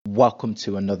Welcome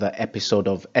to another episode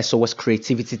of SOS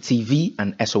Creativity TV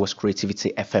and SOS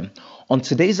Creativity FM. On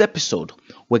today's episode,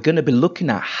 we're going to be looking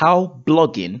at how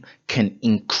blogging can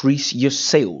increase your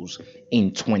sales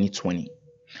in 2020.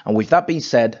 And with that being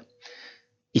said,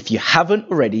 if you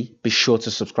haven't already, be sure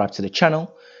to subscribe to the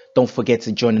channel. Don't forget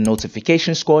to join the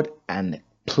notification squad and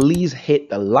please hit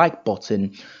the like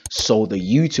button so the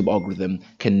YouTube algorithm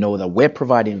can know that we're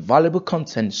providing valuable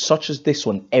content such as this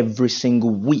one every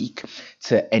single week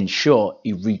to ensure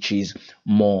it reaches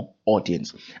more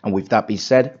audience. And with that being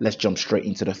said, let's jump straight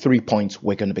into the 3 points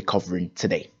we're going to be covering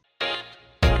today.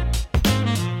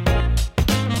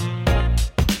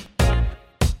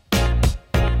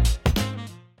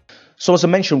 So as I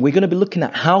mentioned, we're going to be looking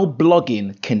at how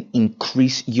blogging can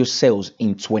increase your sales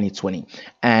in 2020.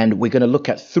 And we're going to look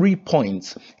at 3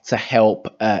 points to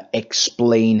help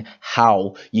explain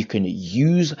how you can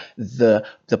use the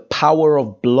power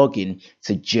of blogging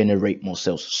to generate more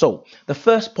sales. So the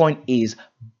first point is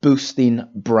boosting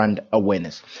brand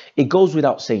awareness. It goes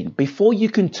without saying, before you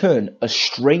can turn a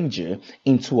stranger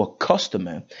into a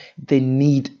customer, they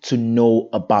need to know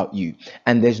about you.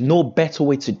 And there's no better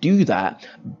way to do that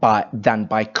than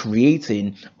by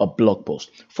creating a blog post.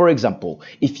 For example,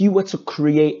 if you were to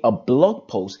create a blog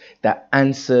post that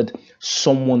answered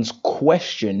someone's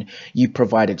question, you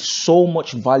provided so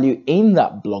much value in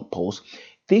that blog post,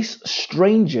 this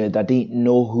stranger that didn't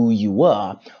know who you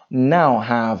are now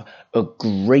have a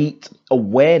great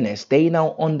awareness. They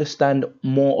now understand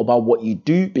more about what you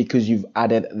do because you've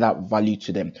added that value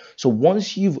to them. So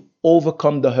once you've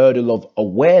overcome the hurdle of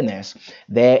awareness,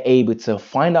 they're able to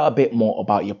find out a bit more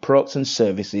about your products and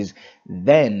services,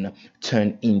 then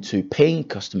turn into paying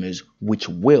customers, which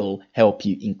will help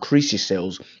you increase your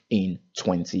sales in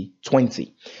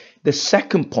 2020. The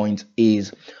second point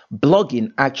is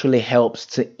blogging actually helps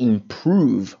to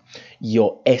improve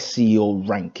your SEO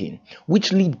ranking,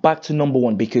 which leads back to number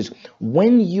one, because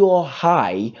when you're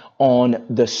high on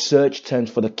the search terms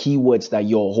for the keywords that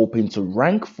you're hoping to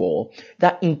rank for,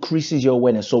 that increases your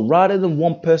awareness. So rather than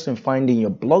one person finding your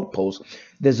blog post,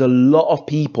 there's a lot of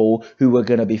people who are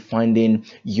going to be finding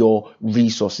your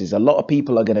resources. A lot of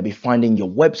people are going to be finding your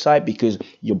website because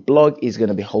your blog is going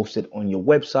to be hosted on your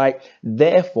website.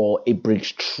 Therefore, it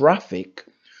brings traffic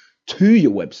to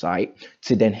your website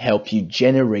to then help you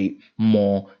generate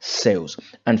more sales.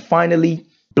 And finally,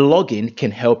 blogging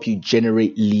can help you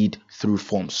generate lead through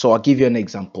forms. So I'll give you an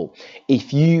example.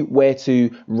 If you were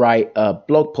to write a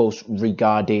blog post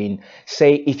regarding,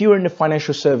 say, if you're in the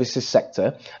financial services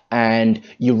sector and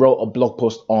you wrote a blog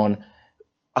post on,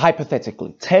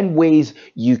 hypothetically, 10 ways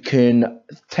you can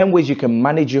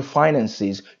manage your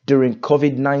finances during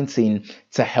COVID-19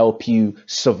 to help you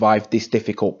survive this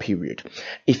difficult period.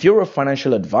 If you're a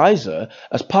financial advisor,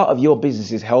 as part of your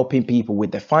business is helping people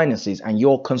with their finances and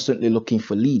you're constantly looking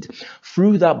for leads,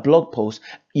 through that blog post,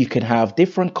 you can have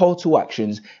different call to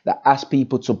actions that ask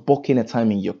people to book in a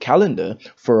time in your calendar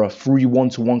for a free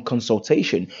one-to-one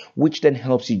consultation, which then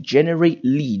helps you generate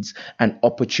leads and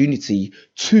opportunity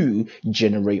to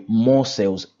generate more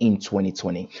sales in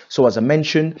 2020. So as I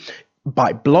mentioned,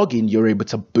 by blogging, you're able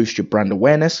to boost your brand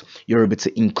awareness. You're able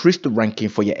to increase the ranking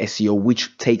for your SEO,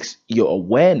 which takes your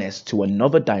awareness to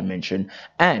another dimension.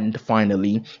 And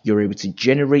finally, you're able to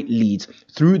generate leads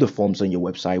through the forms on your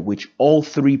website, which all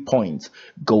 3 points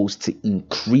goes to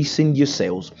increasing your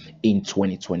sales in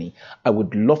 2020. I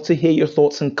would love to hear your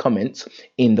thoughts and comments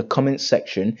in the comment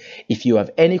section. If you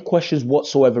have any questions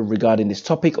whatsoever regarding this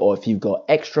topic, or if you've got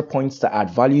extra points to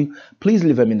add value, please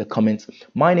leave them in the comments.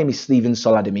 My name is Stephen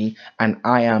Solademi, and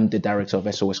I am the director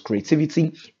of SOS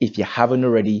Creativity. If you haven't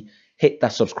already, hit that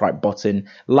subscribe button,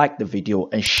 like the video,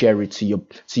 and share it to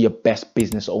your best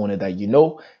business owner that you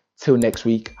know. Till next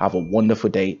week, have a wonderful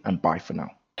day and bye for now.